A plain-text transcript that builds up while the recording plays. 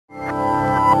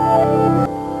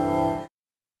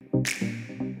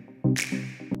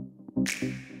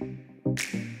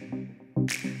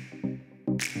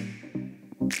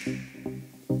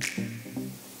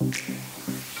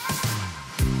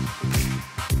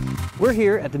We're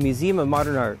here at the Museum of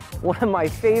Modern Art, one of my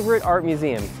favorite art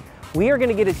museums. We are going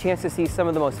to get a chance to see some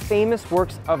of the most famous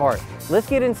works of art. Let's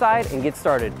get inside and get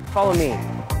started. Follow me.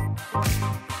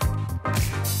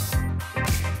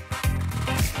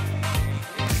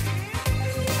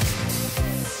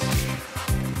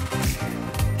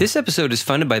 This episode is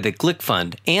funded by the Glick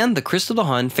Fund and the Crystal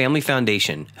DeHaan Family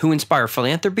Foundation, who inspire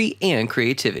philanthropy and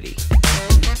creativity.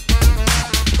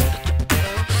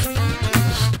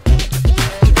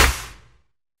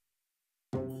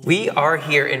 We are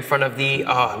here in front of the,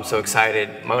 I'm so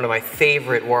excited, one of my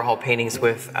favorite Warhol paintings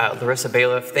with Larissa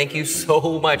Bailiff. Thank you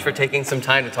so much for taking some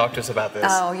time to talk to us about this.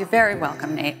 Oh, you're very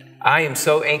welcome, Nate. I am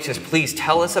so anxious. Please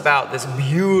tell us about this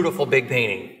beautiful big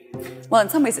painting. Well, in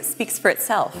some ways it speaks for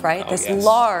itself, right? This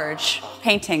large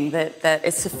painting that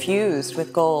is suffused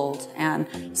with gold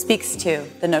and speaks to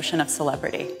the notion of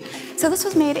celebrity. So this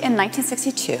was made in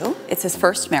 1962. It's his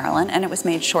first Marilyn, and it was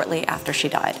made shortly after she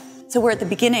died. So we're at the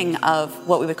beginning of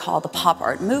what we would call the pop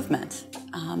art movement.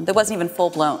 That wasn't even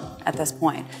full-blown at this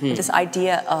point. This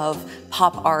idea of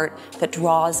pop art that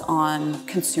draws on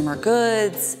consumer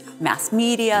goods, mass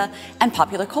media, and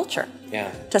popular culture.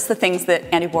 Yeah. Just the things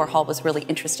that Andy Warhol was really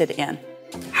interested in.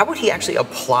 How would he actually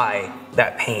apply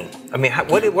that paint? I mean,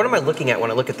 what am I looking at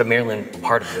when I look at the Marilyn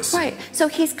part of this? Right, so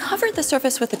he's covered the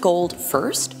surface with the gold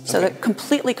first, so that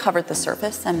completely covered the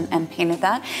surface and painted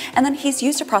that. And then he's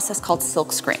used a process called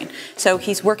silk screen. So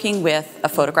he's working with a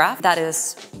photograph that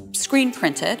is screen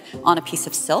printed on a piece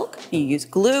of silk. You use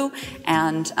glue,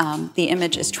 and the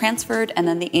image is transferred, and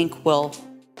then the ink will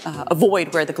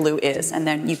avoid where the glue is, and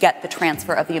then you get the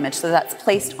transfer of the image. So that's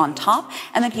placed on top,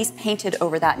 and then he's painted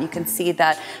over that, and you can see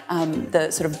that the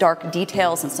sort of dark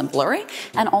details and some blurring,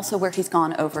 and also where he's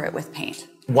gone over it with paint.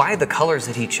 Why the colors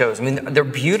that he chose? I mean, they're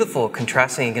beautiful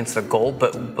contrasting against the gold,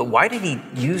 but why did he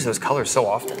use those colors so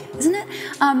often? Isn't it?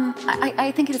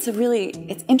 I think it's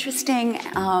interesting,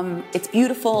 it's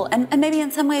beautiful, and maybe in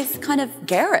some ways kind of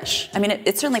garish. I mean,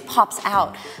 it certainly pops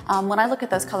out. When I look at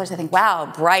those colors, I think,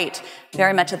 wow, bright,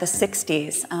 very much of the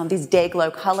 60s, these day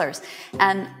glow colors.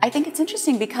 And I think it's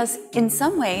interesting because in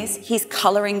some ways, he's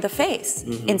coloring the face.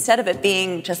 Instead of it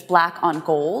being just black on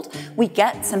gold, we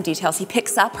get some details. He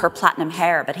picks up her platinum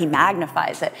hair, but he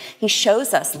magnifies it. He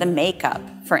shows us the makeup,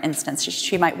 for instance,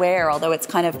 she might wear, although it's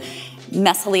kind of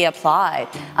messily applied.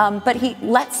 But he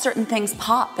lets certain things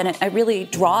pop, and it really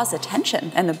draws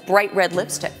attention, and the bright red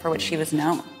lipstick for which she was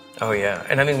known. Oh yeah,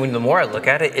 and I mean, the more I look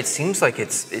at it, it seems like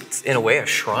it's in a way a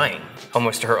shrine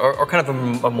almost to her, or kind of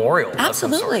a memorial.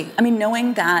 Absolutely. I mean,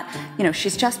 knowing that, you know,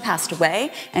 she's just passed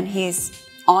away, and he's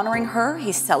honoring her,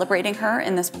 he's celebrating her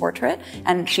in this portrait,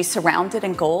 and she's surrounded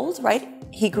in gold, right?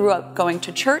 He grew up going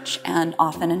to church, and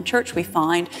often in church we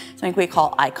find something we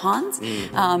call icons.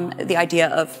 The idea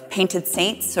of painted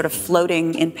saints sort of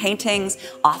floating in paintings,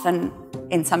 often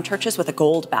in some churches with a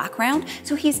gold background.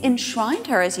 So he's enshrined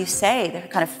her, as you say, the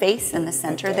kind of face in the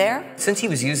center there. Since he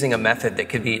was using a method that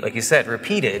could be, like you said,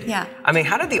 repeated, yeah. I mean,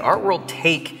 how did the art world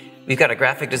take, we've got a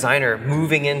graphic designer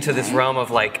moving into this realm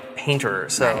of like painter,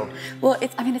 so. Right. Well,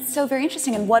 it's so very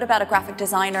interesting. And what about a graphic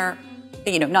designer,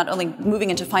 you know, not only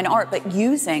moving into fine art, but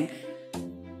using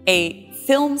a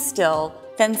film still,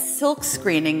 then silk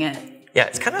screening it. Yeah,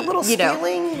 it's kind of a little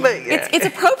stealing, but yeah. It's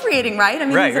appropriating, right? I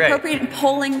mean, right, it's appropriating,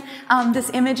 pulling this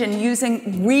image and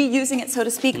reusing it, so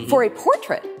to speak, for a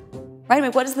portrait. Right? I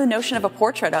mean, what is the notion of a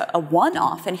portrait? A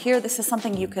one-off. And here, this is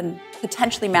something you can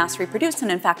potentially mass reproduce.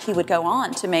 And in fact, he would go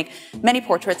on to make many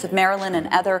portraits of Marilyn and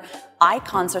other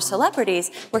icons or celebrities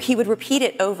where he would repeat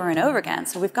it over and over again.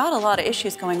 So we've got a lot of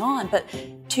issues going on. But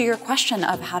to your question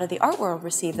of how did the art world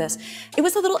receive this, it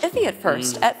was a little iffy at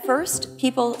first. At first,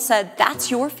 people said, that's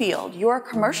your field. You're a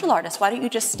commercial artist. Why don't you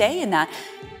just stay in that?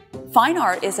 Fine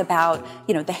art is about,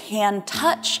 you know, the hand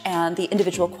touch and the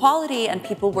individual quality, and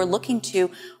people were looking to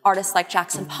artists like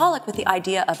Jackson Pollock with the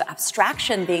idea of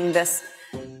abstraction being this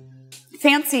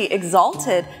fancy,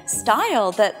 exalted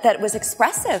style that was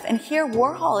expressive. And here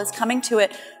Warhol is coming to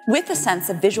it with a sense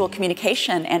of visual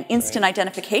communication and instant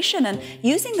identification, and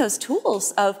using those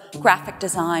tools of graphic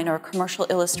design or commercial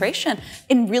illustration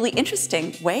in really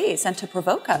interesting ways and to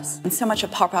provoke us. And so much of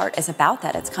pop art is about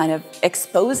that. It's kind of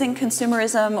exposing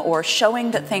consumerism or showing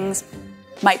that things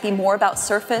might be more about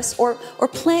surface, or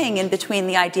playing in between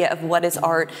the idea of what is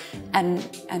art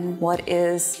and what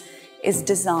is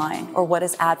design, or what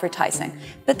is advertising.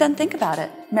 But then think about it.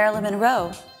 Marilyn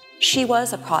Monroe, she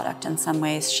was a product in some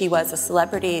ways. She was a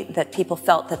celebrity that people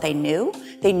felt that they knew.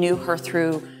 They knew her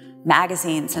through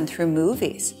magazines and through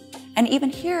movies. And even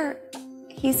here,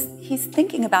 he's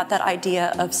thinking about that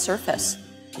idea of surface,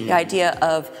 the idea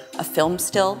of a film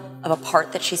still, of a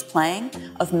part that she's playing,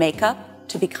 of makeup,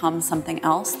 to become something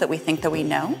else that we think that we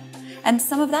know. And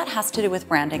some of that has to do with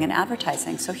branding and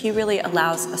advertising. So he really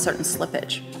allows a certain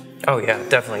slippage. Oh yeah,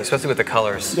 definitely, especially with the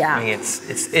colors. Yeah. I mean,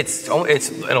 it's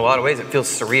in a lot of ways it feels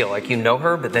surreal. Like you know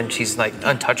her, but then she's like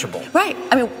untouchable. Right.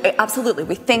 I mean, absolutely.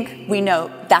 We think we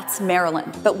know that's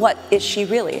Marilyn, but what is she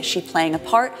really? Is she playing a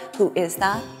part? Who is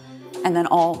that? And then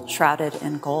all shrouded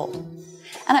in gold.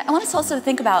 And I want us also to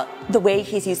think about the way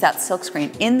he's used that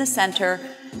silkscreen in the center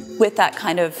with that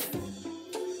kind of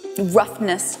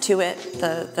roughness to it,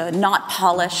 the not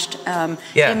polished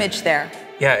image there.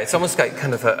 Yeah, it's almost got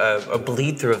kind of a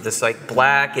bleed through of this like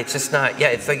black. It's just not. Yeah,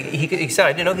 it's like he said.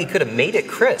 I didn't know he could have made it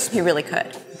crisp. He really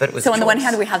could. But it was so on the one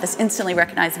hand, we have this instantly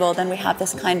recognizable. Then we have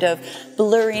this kind of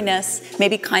blurriness,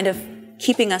 maybe kind of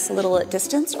keeping us a little at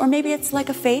distance, or maybe it's like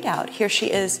a fade out. Here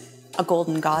she is, a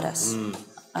golden goddess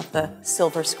of the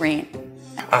silver screen.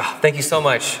 Thank you so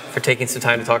much for taking some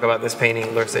time to talk about this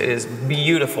painting, Larissa. It is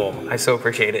beautiful. I so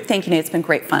appreciate it. Thank you, Nate. It's been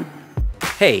great fun.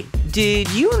 Hey,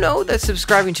 did you know that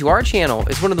subscribing to our channel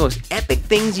is one of the most epic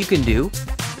things you can do?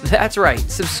 That's right,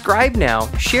 subscribe now,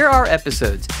 share our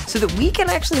episodes, so that we can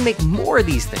actually make more of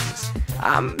these things.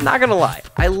 I'm not gonna lie,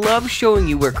 I love showing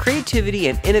you where creativity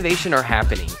and innovation are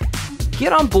happening.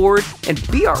 Get on board and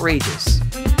be outrageous.